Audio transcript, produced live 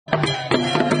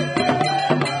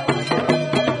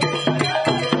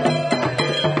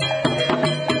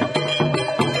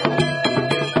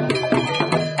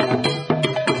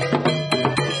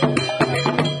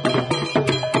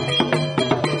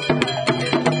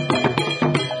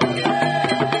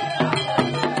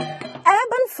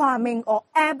Farming or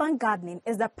urban gardening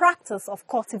is the practice of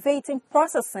cultivating,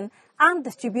 processing, and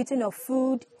distributing of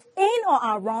food in or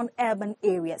around urban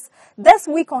areas. This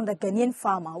week on the Ghanaian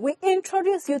Farmer, we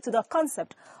introduce you to the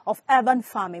concept of urban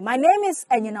farming. My name is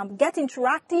Enyenam. Get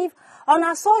interactive on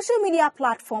our social media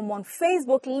platform on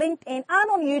Facebook, LinkedIn, and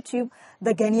on YouTube,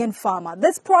 the Ghanaian Farmer.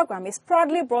 This program is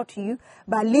proudly brought to you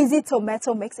by Lizzie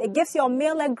Tomato Mix. It gives your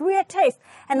meal a great taste.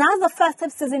 And as the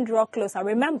festive season draws closer,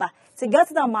 remember to go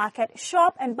to the market,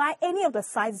 shop, and buy any of the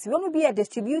sizes. You want to be a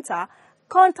distributor?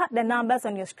 Contact the numbers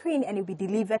on your screen and it will be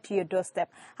delivered to your doorstep.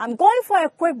 I'm going for a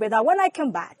quick break. When I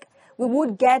come back, we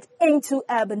would get into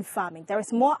urban farming. There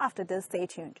is more after this. Stay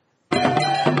tuned.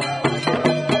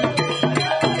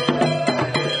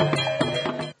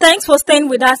 Thanks for staying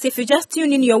with us. If you just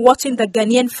tuned in, you're watching the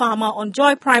Ghanaian Farmer on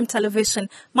Joy Prime Television.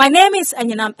 My name is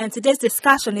Enyenam, and today's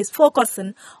discussion is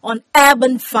focusing on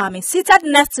urban farming. Seated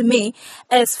next to me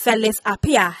is Felix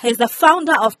Apia. He's the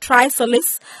founder of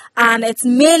Trisolis, and it's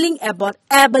mailing about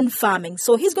urban farming.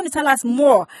 So he's going to tell us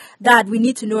more that we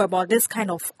need to know about this kind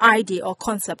of idea or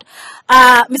concept.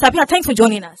 Mr. Apia, thanks for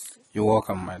joining us. You're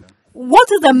welcome, madam. What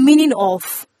is the meaning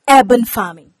of urban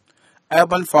farming?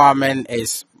 Urban farming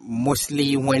is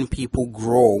mostly when people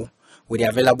grow with the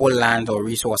available land or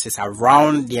resources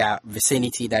around their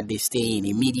vicinity that they stay in,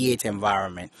 immediate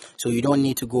environment. So you don't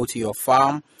need to go to your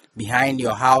farm, behind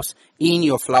your house, in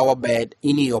your flower bed,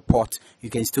 in your pot. You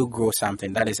can still grow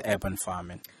something. That is urban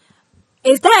farming.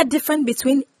 Is there a difference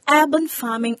between urban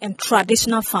farming and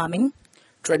traditional farming?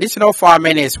 Traditional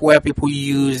farming is where people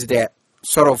use the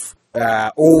sort of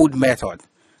old method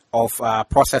of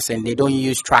processing. They don't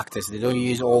use tractors, they don't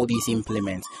use all these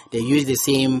implements, they use the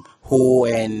same hoe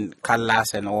and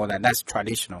cutlass and all that. That's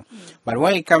traditional. But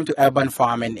when it comes to urban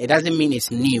farming, it doesn't mean it's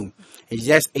new. It's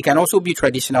just, it can also be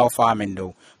traditional farming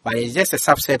though, but it's just a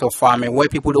subset of farming where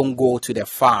people don't go to the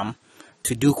farm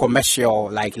to do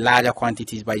commercial, like larger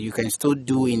quantities, but you can still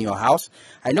do in your house.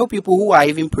 I know people who are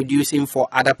even producing for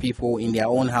other people in their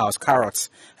own house, carrots.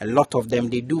 A lot of them,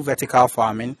 they do vertical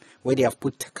farming where they have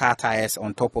put car tires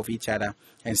on top of each other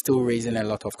and still raising a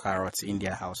lot of carrots in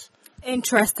their house.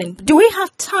 Interesting. Do we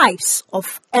have types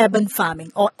of urban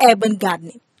farming or urban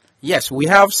gardening? Yes, we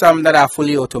have some that are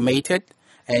fully automated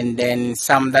and then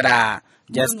some that are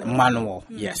just manual.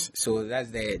 Yes, so that's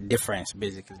the difference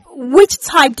basically. Which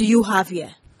type do you have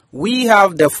here? We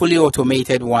have the fully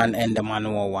automated one and the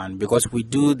manual one because we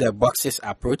do the boxes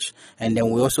approach, and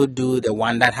then we also do the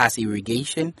one that has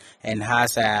irrigation and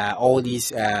has all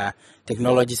these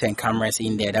technologies and cameras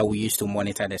in there that we use to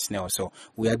monitor the snail. So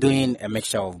we are doing a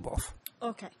mixture of both.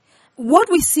 Okay. What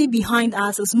we see behind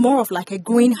us is more of like a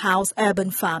greenhouse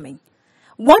urban farming.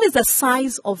 What is the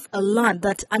size of a land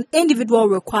that an individual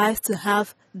requires to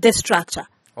have this structure?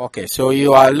 Okay, so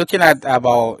you are looking at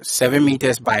about 7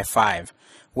 meters by 5,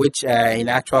 which in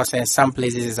actual sense, some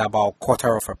places is about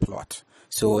quarter of a plot.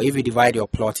 So if you divide your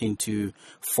plot into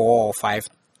 4 or 5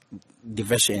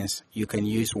 divisions, you can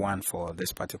use one for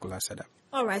this particular setup.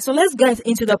 All right, so let's get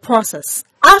into the process.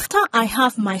 After I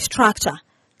have my structure,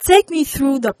 take me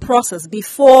through the process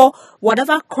before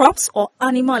whatever crops or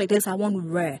animal it is I want to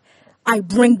rear, I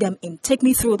bring them in. Take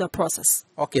me through the process.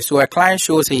 Okay, so a client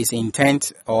shows his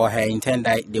intent or her intent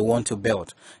that they want to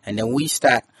build. And then we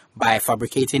start by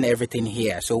fabricating everything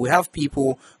here. So we have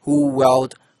people who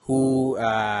weld, who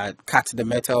cut the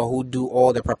metal, who do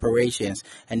all the preparations.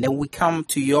 And then we come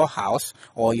to your house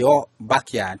or your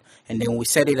backyard and then we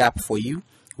set it up for you.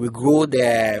 We grow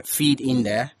the feed in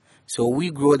there. So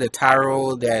we grow the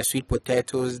taro, the sweet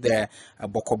potatoes, the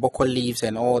boko boko leaves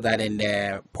and all that, and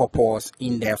the pawpaws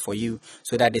in there for you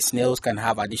so that the snails can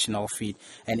have additional feed.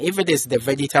 And if it is the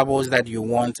vegetables that you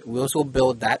want, we also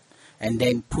build that and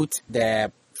then put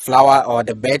the flour or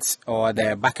the beds or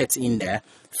the buckets in there,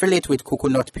 fill it with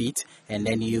coconut peat, and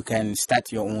then you can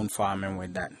start your own farming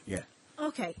with that. Yeah.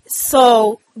 Okay.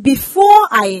 So before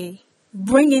I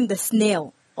bring in the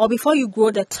snail or before you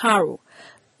grow the taro,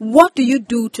 what do you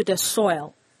do to the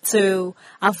soil to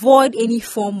avoid any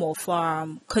form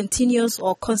of continuous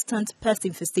or constant pest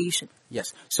infestation?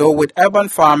 Yes. So with urban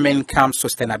farming comes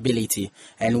sustainability,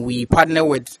 and we partner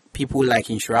with people like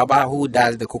Insuraba who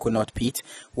does the coconut peat,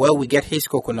 where we get his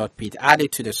coconut peat, add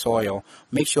it to the soil,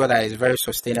 make sure that it's very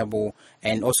sustainable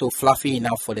and also fluffy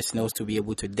enough for the snails to be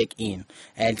able to dig in.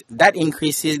 And that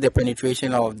increases the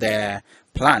penetration of the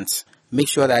plants make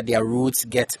sure that their roots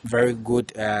get very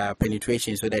good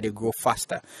penetration so that they grow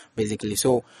faster, basically.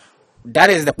 So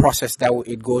that is the process that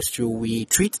it goes through. We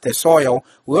treat the soil.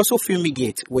 We also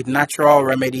fumigate with natural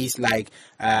remedies like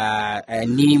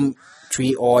neem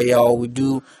tree oil. We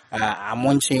do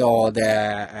amonchi or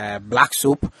the black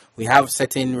soap. We have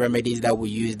certain remedies that we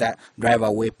use that drive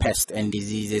away pests and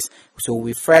diseases. So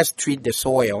we first treat the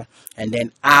soil and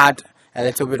then add a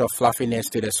little bit of fluffiness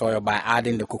to the soil by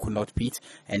adding the coconut peat,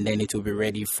 and then it will be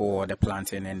ready for the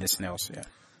planting and the snails. Yeah.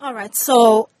 All right.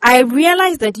 So I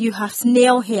realized that you have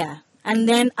snail here. And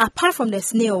then apart from the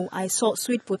snail, I saw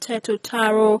sweet potato,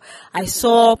 taro, I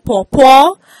saw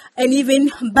pawpaw, and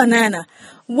even banana.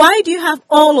 Why do you have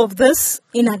all of this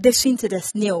in addition to the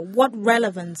snail? What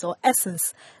relevance or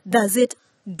essence does it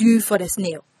do for the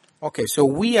snail? Okay, so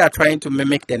we are trying to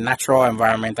mimic the natural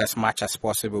environment as much as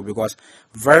possible, because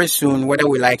very soon, whether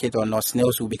we like it or not,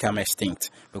 snails will become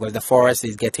extinct because the forest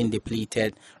is getting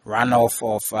depleted, runoff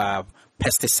of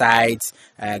pesticides,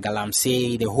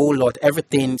 galamsey, the whole lot,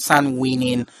 everything, sun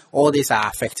winning, all these are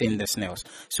affecting the snails.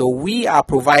 So we are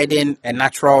providing a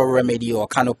natural remedy or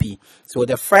canopy. So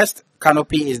the first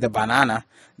canopy is the banana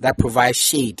that provides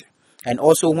shade. And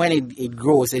also when it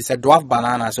grows, it's a dwarf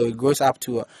banana, so it grows up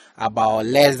to about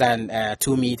less than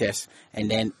 2 meters, and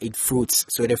then it fruits.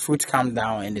 So the fruit comes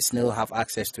down and the snail have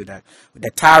access to that.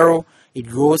 The taro, it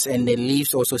grows and the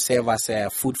leaves also serve as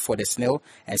food for the snail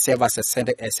and serve as a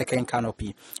second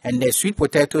canopy. And the sweet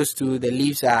potatoes too, the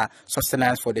leaves are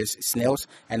sustenance for the snails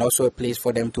and also a place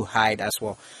for them to hide as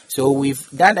well. So we've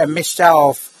done a mixture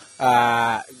of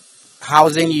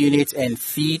housing units and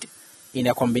feed in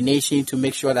a combination to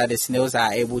make sure that the snails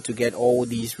are able to get all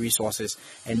these resources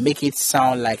and make it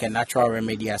sound like a natural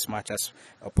remedy as much as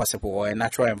possible, or a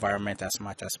natural environment as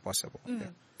much as possible. Yeah.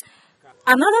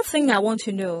 Another thing I want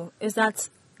to know is that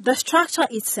the structure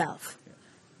itself,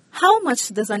 how much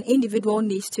does an individual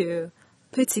need to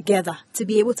put together to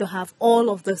be able to have all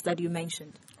of this that you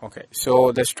mentioned? Okay,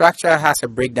 so the structure has a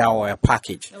breakdown or a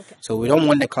package. Okay. So we don't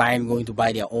want the client going to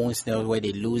buy their own snails where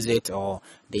they lose it or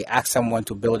they ask someone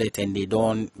to build it and they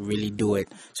don't really do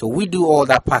it. So we do all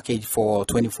that package for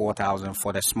 24,000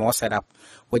 for the small setup,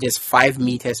 which is 5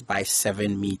 meters by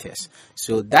 7 meters.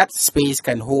 So that space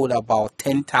can hold about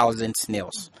 10,000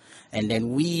 snails. And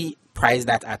then we price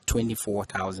that at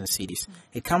 24,000 cedis.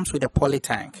 It comes with a poly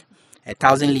tank, a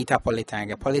 1,000-liter poly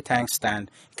tank, a poly tank stand.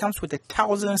 It comes with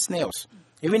 1,000 snails.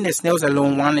 Even the snails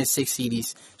alone, one is 6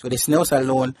 cedis. So the snails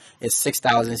alone is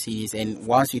 6,000 cedis. And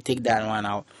once you take that one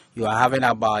out, you are having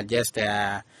about just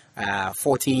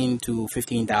 14 to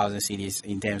 15,000 cedis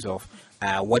in terms of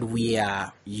what we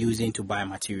are using to buy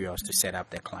materials to set up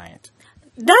the client.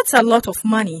 That's a lot of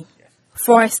money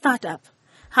for a startup.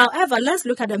 However, let's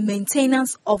look at the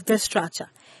maintenance of this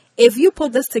structure. If you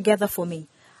put this together for me,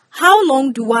 how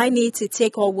long do I need to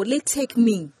take, or will it take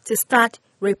me to start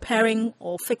repairing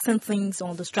or fixing things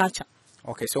on the structure?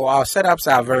 Okay, so our setups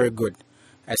are very good,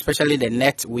 especially the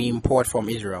net we import from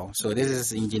Israel. So this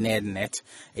is engineered net.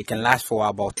 It can last for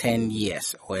about 10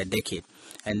 years or a decade.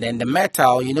 And then the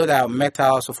metal, you know that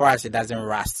metal, so far as it doesn't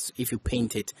rust, if you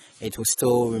paint it, it will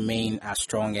still remain as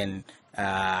strong and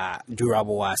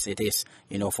durable as it is,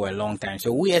 for a long time.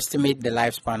 So we estimate the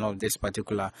lifespan of this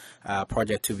particular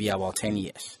project to be about 10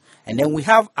 years. And then we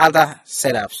have other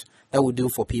setups that we do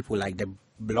for people, like the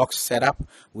blocks setup.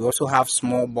 We also have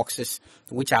small boxes,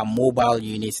 which are mobile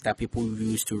units that people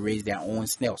use to raise their own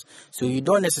snails. So you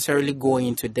don't necessarily go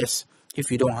into this if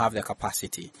you don't have the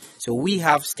capacity. So we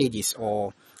have stages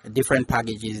or different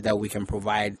packages that we can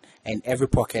provide, and every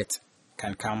pocket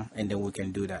can come, and then we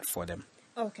can do that for them.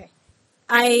 Okay.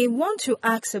 I want to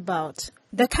ask about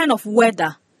the kind of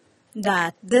weather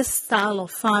that this style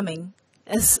of farming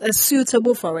is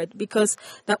suitable for it, because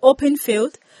the open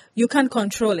field, you can't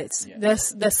control it. Yeah.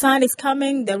 The sun is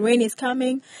coming, the rain is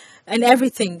coming, and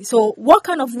everything. So what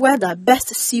kind of weather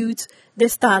best suits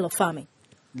this style of farming?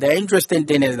 The interesting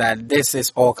thing is that this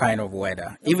is all kind of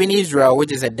weather. Even Israel,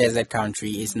 which is a desert country,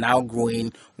 is now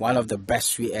growing one of the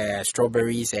best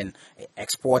strawberries and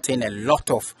exporting a lot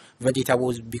of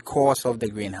vegetables because of the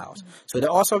greenhouse. So the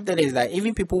awesome thing is that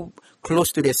even people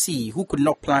close to the sea who could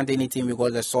not plant anything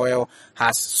because the soil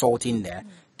has salt in there,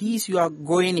 these you are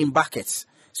growing in buckets.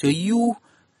 So you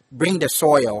bring the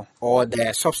soil or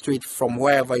the substrate from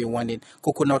wherever you want it,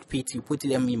 coconut peat, you put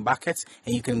them in buckets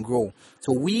and you can grow.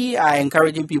 So we are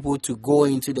encouraging people to go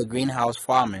into the greenhouse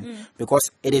farming because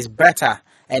it is better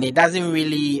and it doesn't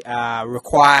really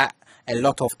require a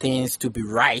lot of things to be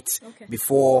right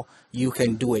before you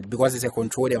can do it, because it's a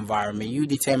controlled environment. You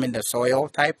determine the soil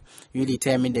type, you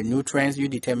determine the nutrients, you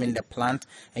determine the plant,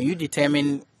 and you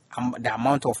determine the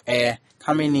amount of air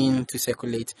coming in to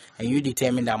circulate, and you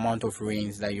determine the amount of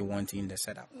rains that you want in the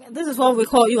setup. This is what we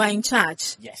call you are in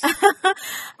charge. Yes.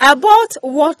 About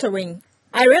watering,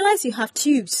 I realize you have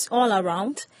tubes all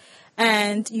around,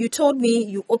 and you told me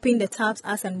you open the taps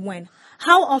as and when.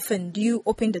 How often do you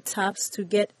open the taps to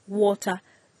get water,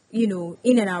 in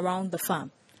and around the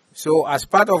farm? So as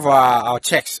part of our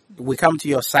checks, we come to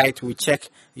your site, we check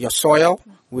your soil.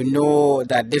 We know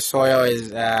that this soil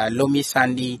is loamy,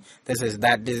 sandy, this is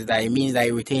that. It means that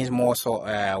it retains more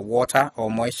water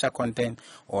or moisture content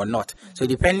or not. So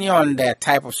depending on the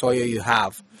type of soil you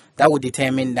have, that will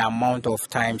determine the amount of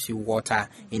times you water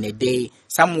in a day.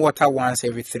 Some water once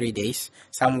every 3 days,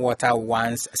 some water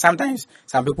once. Sometimes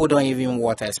some people don't even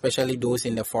water, especially those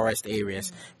in the forest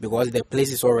areas, because the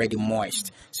place is already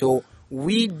moist. So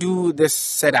we do this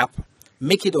setup,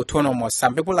 make it autonomous.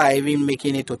 Some people are even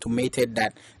making it automated,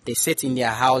 that they sit in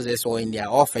their houses or in their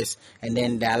office, and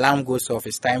then the alarm goes off,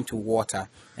 it's time to water,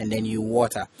 and then you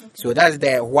water. Okay. So that's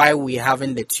why we're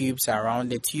having the tubes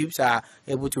around. The tubes are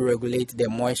able to regulate the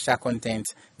moisture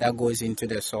content that goes into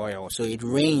the soil. So it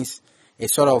rains,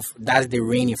 that's the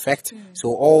rain effect.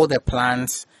 So all the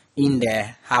plants in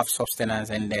there have substance,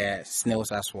 and the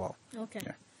snails as well. Okay.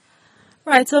 Yeah.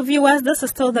 Right, so viewers, this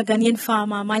is still the Ghanaian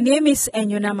Farmer. My name is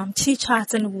Enyonam. I'm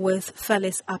chatting with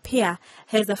Felix Appiah.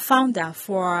 He's the founder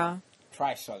for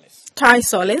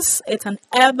Trisolis. It's an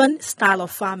urban style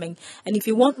of farming. And if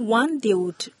you want one, they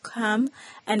would come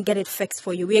and get it fixed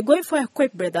for you. We are going for a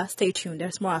quick break. Stay tuned.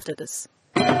 There's more after this.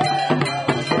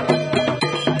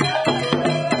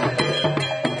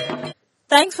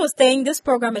 Thanks for staying. This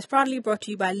program is proudly brought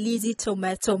to you by Lizzie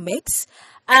Tomato Mix.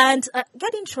 And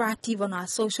get interactive on our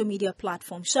social media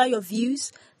platform. Share your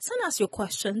views, send us your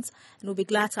questions, and we'll be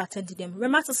glad to attend to them.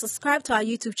 Remember to subscribe to our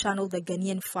YouTube channel, The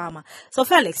Ghanaian Farmer. So,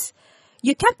 Felix,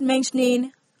 you kept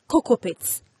mentioning cocoa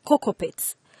pits.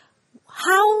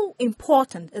 How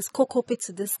important is cocoa pit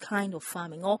to this kind of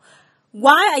farming? Or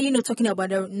why are you not talking about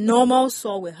the normal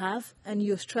soil we have, and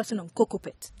you're stressing on cocoa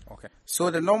pit? Okay.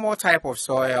 So the normal type of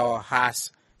soil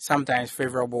has sometimes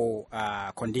favorable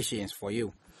conditions for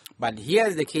you. But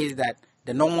here's the case that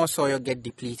the normal soil get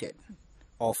depleted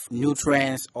of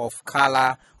nutrients, of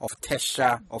color, of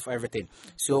texture, of everything.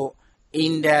 So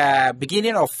in the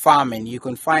beginning of farming, you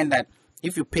can find that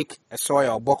if you pick a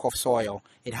bulk of soil,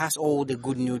 it has all the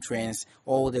good nutrients,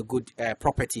 all the good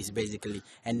properties basically.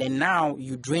 And then now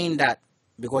you drain that,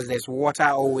 because there's water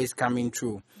always coming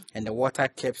through, and the water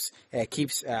keeps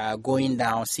going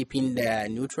down, seeping the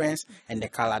nutrients and the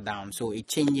color down. So it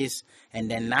changes, and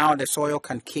then now the soil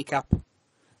can kick up,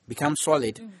 become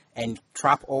solid, and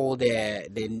trap all the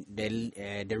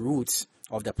roots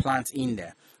of the plants in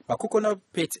there. But coconut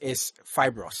pit is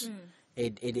fibrous.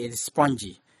 It is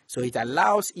spongy, so it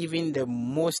allows even the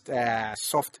most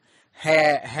soft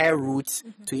hair roots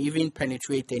to even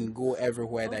penetrate and go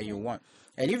everywhere that you want.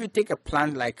 And if you take a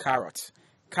plant like carrot,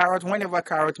 whenever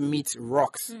carrot meets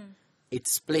rocks, it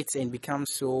splits and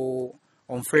becomes so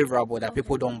unfavorable that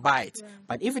people don't buy it. Yeah.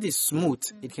 But if it is smooth,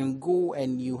 it can go,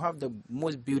 and you have the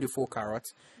most beautiful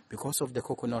carrots because of the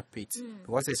coconut pit.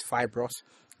 Because it's fibrous,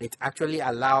 it actually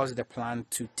allows the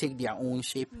plant to take their own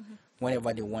shape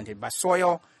whenever they want it. But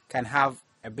soil can have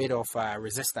a bit of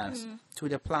resistance to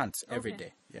the plants every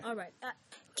day. Yeah. All right.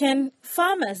 Can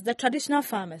farmers, the traditional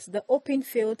farmers, the open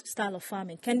field style of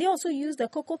farming, can they also use the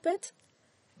cocoa pit?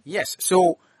 Yes.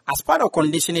 So as part of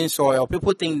conditioning soil,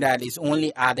 people think that it's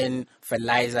only adding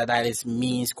fertilizer that is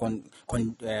means conditioning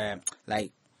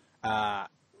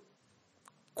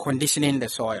the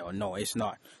soil. No, it's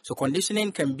not. So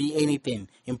conditioning can be anything: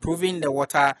 improving the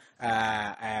water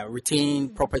retaining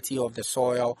property of the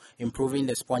soil, improving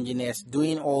the sponginess,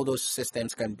 doing all those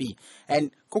systems can be. And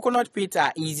coconut pits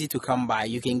are easy to come by.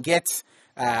 You can get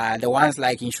the ones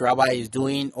like Inshuraba is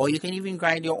doing, or you can even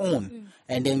grind your own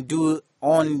and then do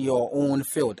on your own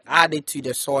field, add it to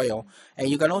the soil. And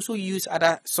you can also use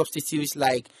other substitutes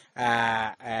like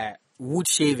wood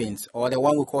shavings, or the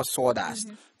one we call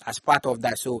sawdust, as part of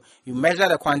that. So you measure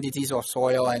the quantities of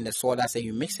soil and the sawdust, and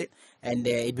you mix it, and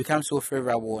it becomes so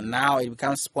favorable. Now it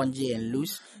becomes spongy and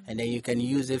loose, and then you can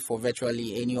use it for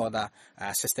virtually any other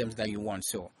systems that you want.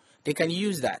 So they can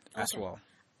use that as well.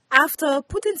 After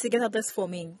putting together this for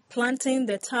me, planting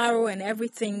the taro and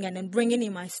everything, and then bringing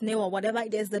in my snail or whatever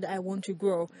it is that I want to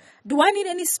grow, do I need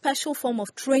any special form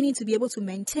of training to be able to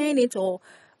maintain it or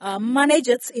manage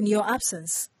it in your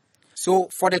absence? So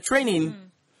for the training,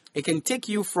 it can take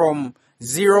you from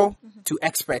zero to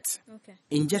expert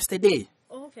in just a day.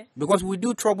 Oh. Okay. Because we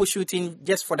do troubleshooting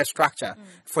just for the structure.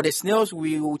 For the snails,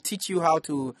 we will teach you how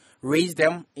to raise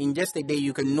them. In just a day,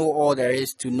 you can know all there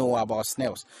is to know about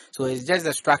snails. So it's just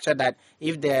the structure that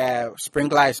if the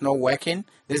sprinkler is not working,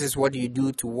 this is what you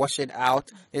do to wash it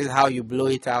out. This is how you blow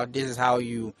it out. This is how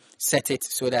you set it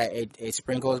so that it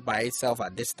sprinkles by itself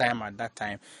at this time, at that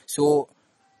time. So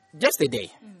just a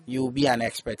day. You'll be an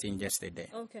expert in just a day.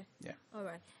 Okay. Yeah. All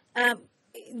right.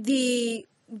 The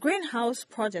greenhouse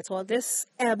project or this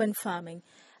urban farming,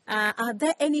 are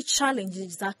there any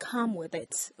challenges that come with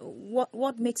it?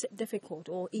 What makes it difficult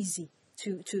or easy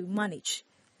to manage?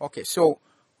 Okay, so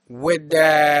with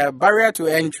the barrier to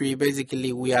entry,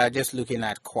 basically we are just looking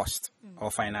at cost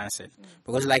of financing.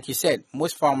 Because like you said,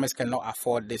 most farmers cannot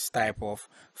afford this type of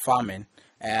farming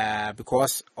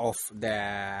because of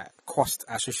the cost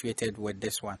associated with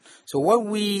this one. So what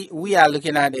we are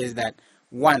looking at is that,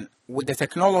 one, with the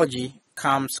technology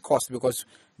comes cost, because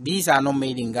these are not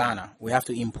made in Ghana. We have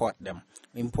to import them,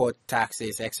 import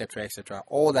taxes, etc., etc.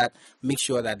 All that, make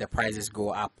sure that the prices go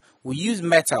up. We use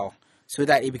metal so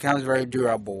that it becomes very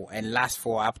durable and lasts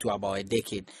for up to about a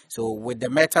decade. So with the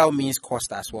metal means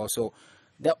cost as well. So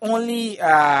the only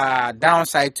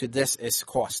downside to this is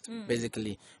cost,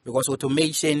 basically, because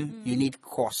automation, you need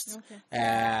cost.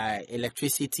 Okay.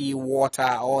 Electricity, water,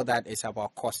 all that is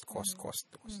about cost.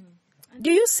 Do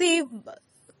you see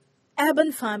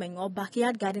urban farming or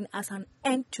backyard gardening as an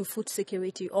end to food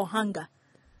security or hunger?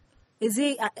 Is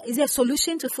it a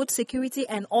solution to food security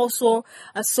and also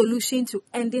a solution to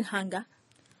ending hunger?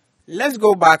 Let's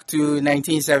go back to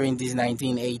 1970s,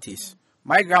 1980s.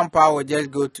 My grandpa would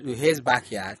just go to his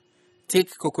backyard,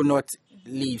 take coconut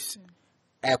leaves,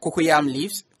 cocoyam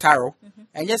leaves, taro,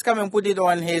 and just come and put it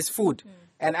on his food.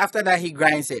 And after that, he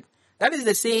grinds it. That is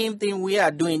the same thing we are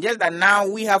doing, just that now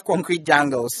we have concrete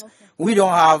jungles. Okay. We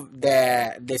don't have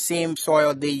the same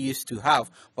soil they used to have,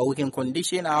 but we can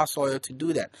condition our soil to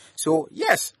do that. So,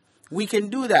 yes, we can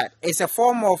do that. It's a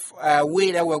form of way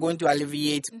that we're going to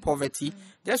alleviate poverty.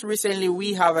 Just recently,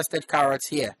 we harvested carrots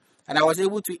here, and I was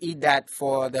able to eat that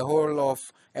for the whole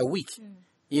of a week.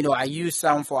 You know, I used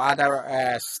some for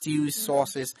other stew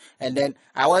sauces, and then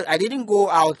I didn't go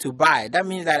out to buy. That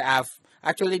means that I've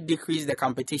actually decreased the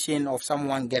competition of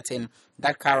someone getting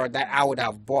that carrot that I would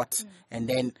have bought, and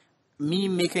then me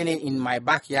making it in my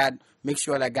backyard, make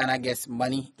sure that Ghana gets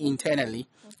money internally,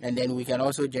 and then we can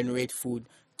also generate food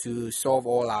to solve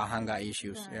all our hunger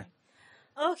issues. Right.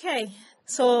 Yeah. Okay,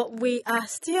 so we are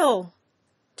still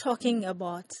talking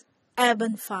about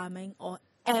urban farming or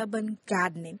urban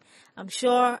gardening. I'm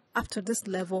sure up to this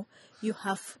level you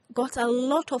have got a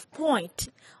lot of point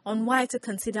on why to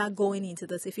consider going into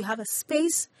this. If you have a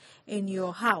space in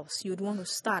your house, you'd want to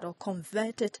start or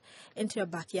convert it into a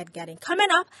backyard garden. Coming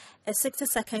up is 60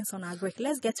 seconds on Agric.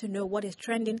 Let's get to know what is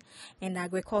trending in the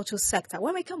agricultural sector.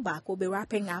 When we come back, we'll be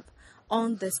wrapping up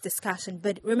on this discussion.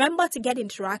 But remember to get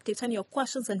interactive, send your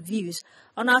questions and views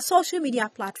on our social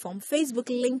media platform, Facebook,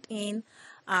 LinkedIn,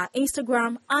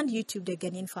 Instagram, and YouTube, The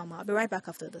Ghanaian Farmer. I'll be right back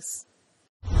after this.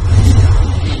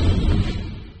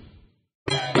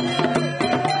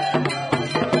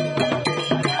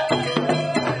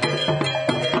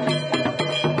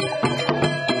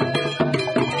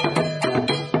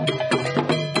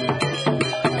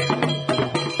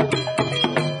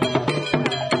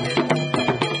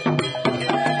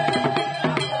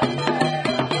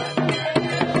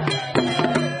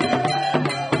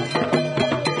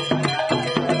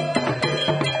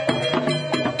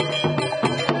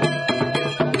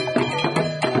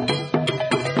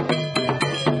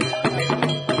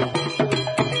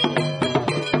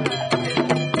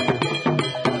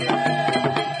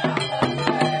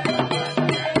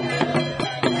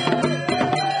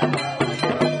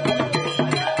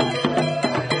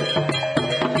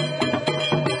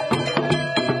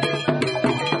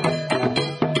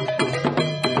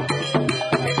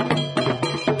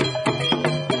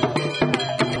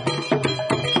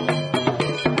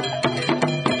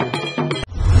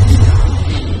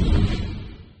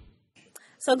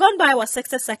 So gone by was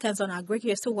 60 seconds on our break.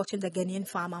 You're still watching The Ghanaian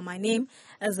Farmer. My name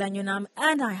is Zanyunam,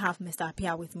 and I have Mr.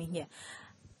 Apia with me here.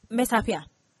 Mr. Apia,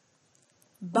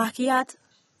 backyard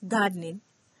gardening,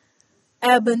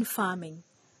 urban farming,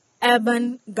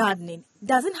 urban gardening,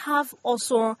 does it have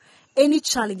also any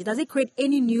challenge? Does it create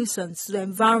any nuisance to the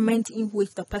environment in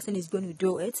which the person is going to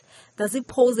do it? Does it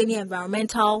pose any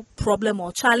environmental problem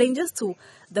or challenges to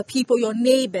the people, your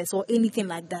neighbors, or anything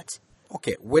like that?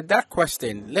 Okay, with that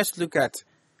question, let's look at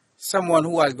someone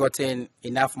who has gotten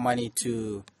enough money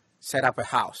to set up a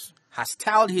house, has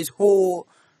tiled his whole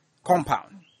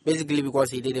compound, basically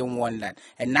because he didn't want that.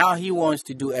 And now he wants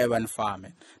to do urban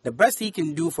farming. The best he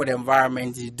can do for the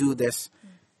environment is do this.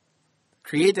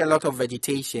 Create a lot of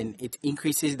vegetation. It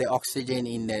increases the oxygen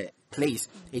in the place.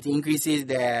 It increases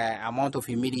the amount of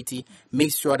humidity.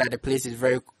 Makes sure that the place is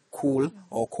very cool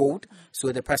or cold,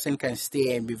 so the person can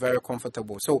stay and be very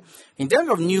comfortable. So in terms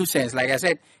of nuisance, like I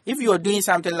said, if you are doing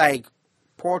something like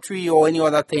poultry or any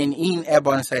other thing in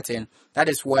urban setting, that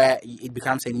is where it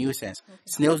becomes a nuisance.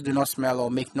 Snails do not smell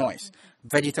or make noise.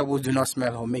 Vegetables do not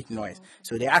smell or make noise.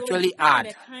 So they actually add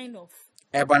the kind of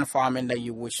urban farming that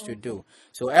you wish to do.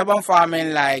 So urban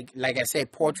farming, like I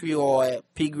said, poultry or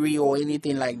piggery or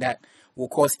anything like that, will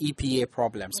cause EPA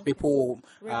problems. People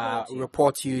will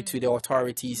report you to the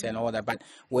authorities and all that. But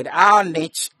with our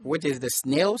niche, which is the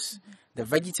snails, the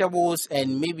vegetables,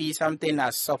 and maybe something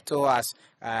as subtle as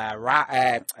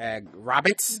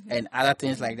rabbits and other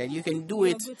things like that, you can do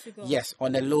it, yes,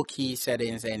 on the low-key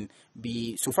settings and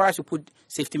be, so far as you put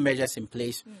safety measures in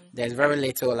place, there's very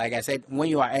little. Like I said, when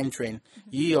you are entering,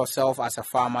 you yourself as a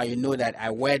farmer, you know that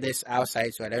I wear this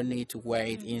outside, so I don't need to wear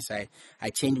it inside. I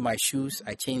change my shoes,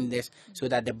 I change this, so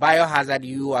that the biohazard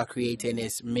you are creating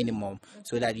is minimum,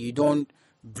 so that you don't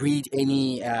breed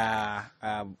any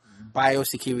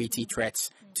biosecurity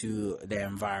threats to the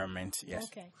environment. Yes.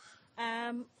 Okay.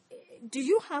 Do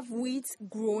you have weeds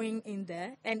growing in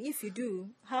there? And if you do,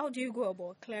 how do you go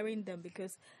about clearing them?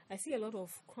 Because I see a lot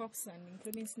of crops, and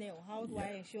including snail. How do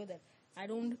I ensure that I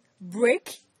don't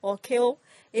break or kill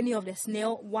any of the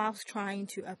snail whilst trying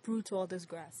to uproot all this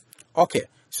grass? Okay,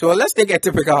 so let's take a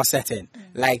typical setting,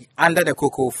 like under the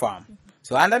cocoa farm.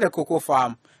 So under the cocoa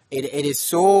farm, it is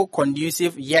so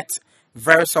conducive yet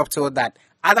very subtle that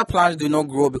other plants do not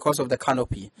grow because of the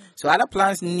canopy. So other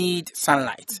plants need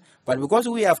sunlight. But because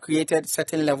we have created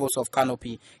certain levels of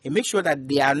canopy, it makes sure that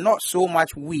there are not so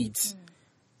much weeds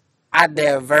at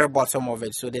the very bottom of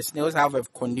it. So the snails have a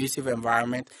conducive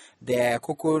environment. The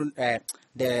cocoa,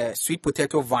 the sweet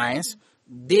potato vines,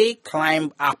 they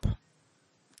climb up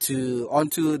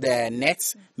onto the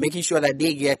nets, making sure that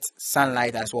they get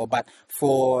sunlight as well. But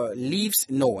for leaves,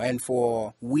 no, and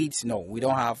for weeds, no, we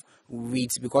don't have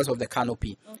weeds because of the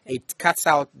canopy. It cuts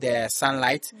out the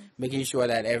sunlight, making sure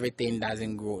that everything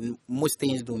doesn't grow. Most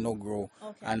things do not grow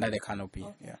under the canopy.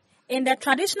 Yeah. In the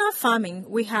traditional farming,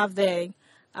 we have the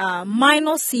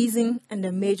minor season and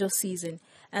the major season.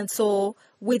 And so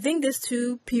within these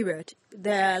two periods,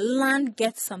 the land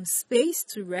gets some space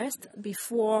to rest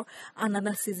before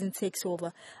another season takes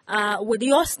over. With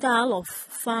your style of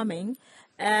farming,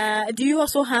 do you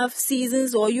also have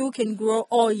seasons, or you can grow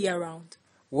all year round?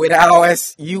 With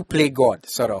ours, you play God,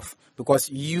 sort of, because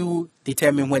you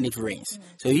determine when it rains.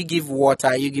 So you give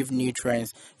water, you give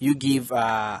nutrients, you give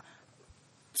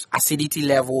acidity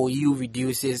level, you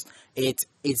reduces it.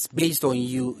 It's based on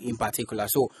you in particular.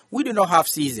 So we do not have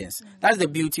seasons. That's the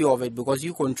beauty of it, because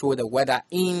you control the weather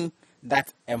in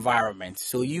that environment.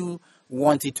 So you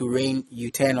want it to rain, you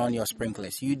turn on your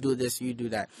sprinklers. You do this, you do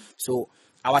that. So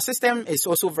our system is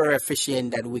also very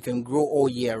efficient, that we can grow all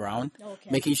year round,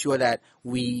 making sure that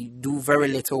we do very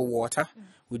little water,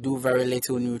 we do very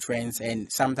little nutrients,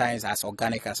 and sometimes as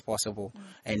organic as possible.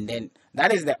 And then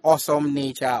that is the awesome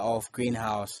nature of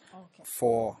greenhouse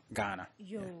for Ghana.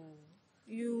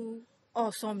 You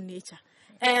awesome nature.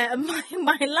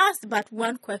 My last but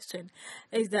one question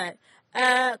is that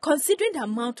considering the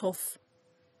amount of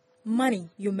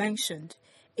money you mentioned,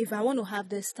 if I want to have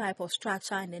this type of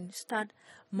structure and then start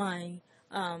my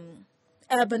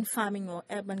urban farming or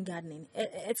urban gardening,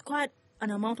 it's quite an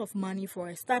amount of money for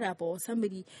a startup or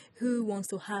somebody who wants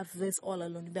to have this all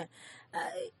alone. But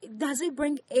does it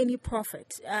bring any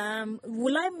profit?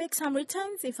 Will I make some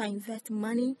returns if I invest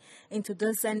money into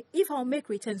this? And if I'll make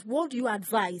returns, what do you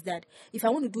advise that if I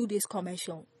want to do this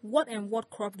commercial, what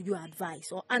crop do you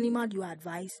advise or animal do you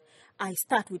advise I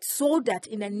start with, so that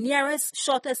in the nearest,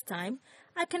 shortest time,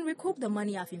 I can recoup the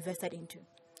money I've invested into?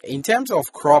 In terms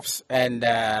of crops and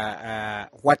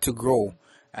what to grow,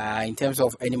 in terms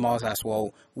of animals as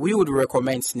well, we would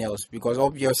recommend snails, because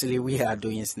obviously we are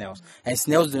doing snails, and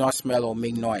snails do not smell or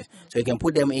make noise, so you can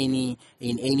put them in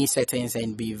any settings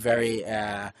and be very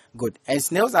good. And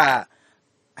snails are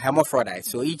hermaphrodites,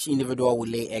 so each individual will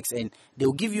lay eggs, and they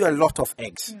will give you a lot of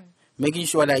eggs, making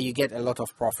sure that you get a lot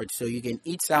of profit. So you can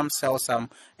eat some, sell some,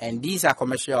 and these are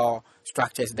commercial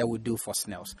structures that we do for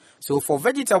snails. So for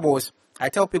vegetables, I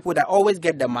tell people that always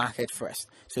get the market first.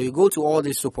 So you go to all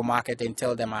these supermarkets and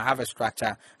tell them, I have a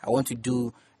structure, I want to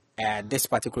do this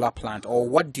particular plant, or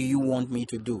what do you want me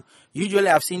to do? Usually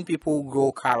I've seen people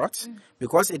grow carrots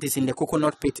because it is in the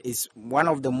coconut pit. Is one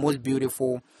of the most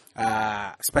beautiful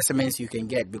specimens you can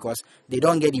get because they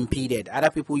don't get impeded. Other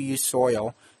people use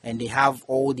soil and they have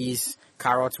all these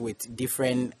carrots with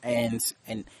different ends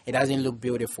and it doesn't look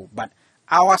beautiful. But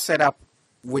our setup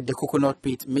with the coconut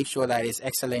pit make sure that it's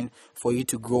excellent for you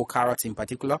to grow carrots in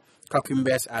particular,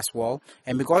 cucumbers as well.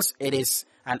 And because it is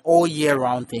an all year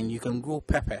round thing, you can grow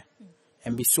pepper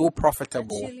and be so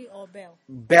profitable. Chili or bell?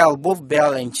 Bell, both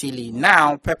bell and chili.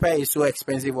 Now pepper is so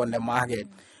expensive on the market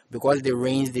because the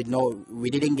rains we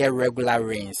didn't get regular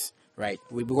rains, right?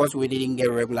 Because we didn't get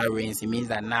regular rains, it means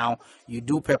that now you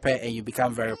do pepper and you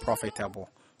become very profitable.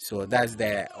 So that's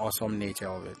the awesome nature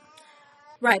of it.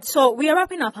 Right, so we are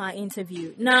wrapping up our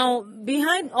interview. Now,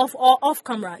 behind off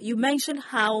camera, you mentioned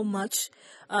how much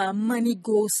money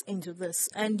goes into this,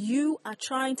 and you are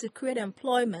trying to create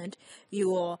employment.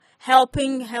 You are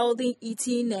helping healthy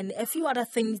eating and a few other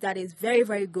things that is very,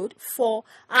 very good for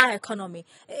our economy.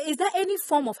 Is there any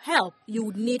form of help you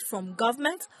would need from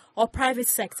government or private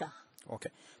sector?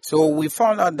 Okay, so we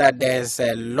found out that there's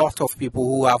a lot of people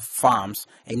who have farms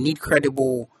and need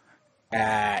credible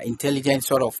intelligent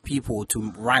sort of people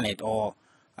to run it, or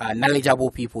knowledgeable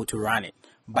people to run it.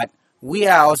 But we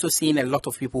are also seeing a lot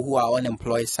of people who are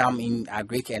unemployed, some in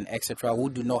agric and etc., who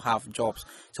do not have jobs.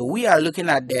 So we are looking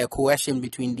at the cohesion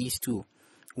between these two.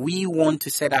 We want to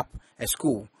set up a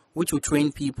school which will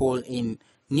train people in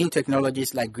new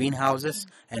technologies like greenhouses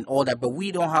and all that, but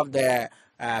we don't have the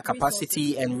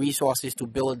capacity and resources to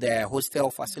build the hostel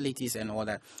facilities and all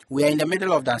that. We are in the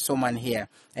middle of Dansoman here,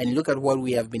 and look at what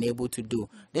we have been able to do.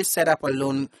 This setup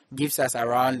alone gives us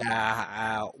around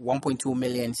 1.2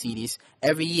 million cedis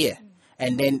every year,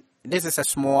 and then this is a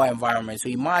small environment. So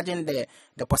imagine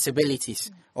the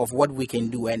possibilities of what we can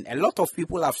do. And a lot of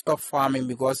people have stopped farming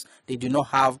because they do not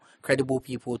have credible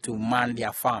people to man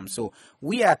their farms. So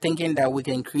we are thinking that we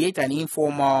can create an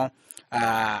informal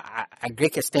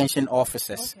agric extension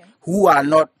officers who are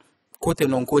not quote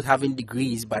and unquote having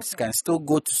degrees, but can still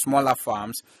go to smaller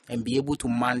farms and be able to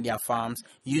man their farms,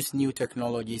 use new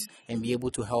technologies, and be able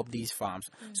to help these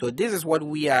farms. So this is what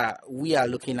we are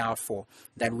looking out for,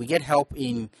 that we get help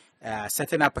in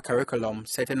setting up a curriculum,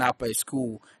 setting up a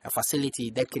school, a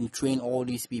facility that can train all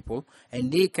these people,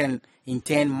 and they can in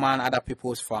turn man other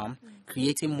people's farm,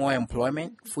 creating more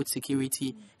employment, food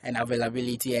security and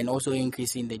availability, and also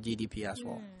increasing the GDP as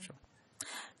well. Sure.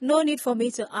 No need for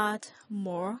me to add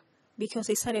more, because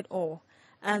he said it all.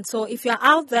 And so if you're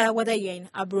out there, whether you're in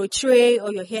Abrochire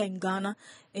or you're here in Ghana,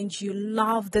 and you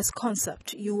love this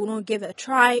concept, you want to give it a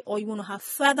try, or you want to have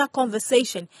further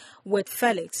conversation with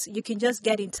Felix, you can just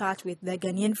get in touch with the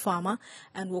Ghanaian Farmer,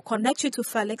 and we'll connect you to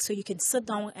Felix so you can sit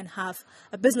down and have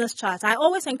a business chat. I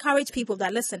always encourage people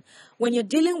that, listen, when you're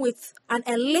dealing with an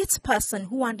elite person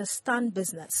who understands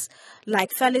business,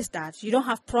 like Felix does, you don't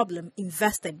have problem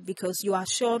investing because you are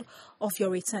sure of your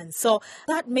returns. So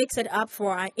that makes it up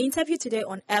for our interview today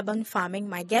on urban farming.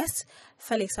 My guest,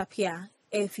 Felix Appiah.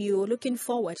 If you're looking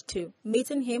forward to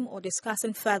meeting him or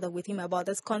discussing further with him about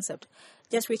this concept,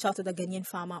 just reach out to the Ghanaian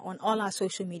Farmer on all our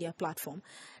social media platforms.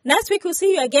 Next week, we'll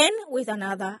see you again with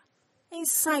another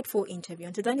insightful interview.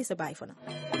 Until then, it's a bye for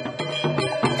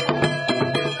now.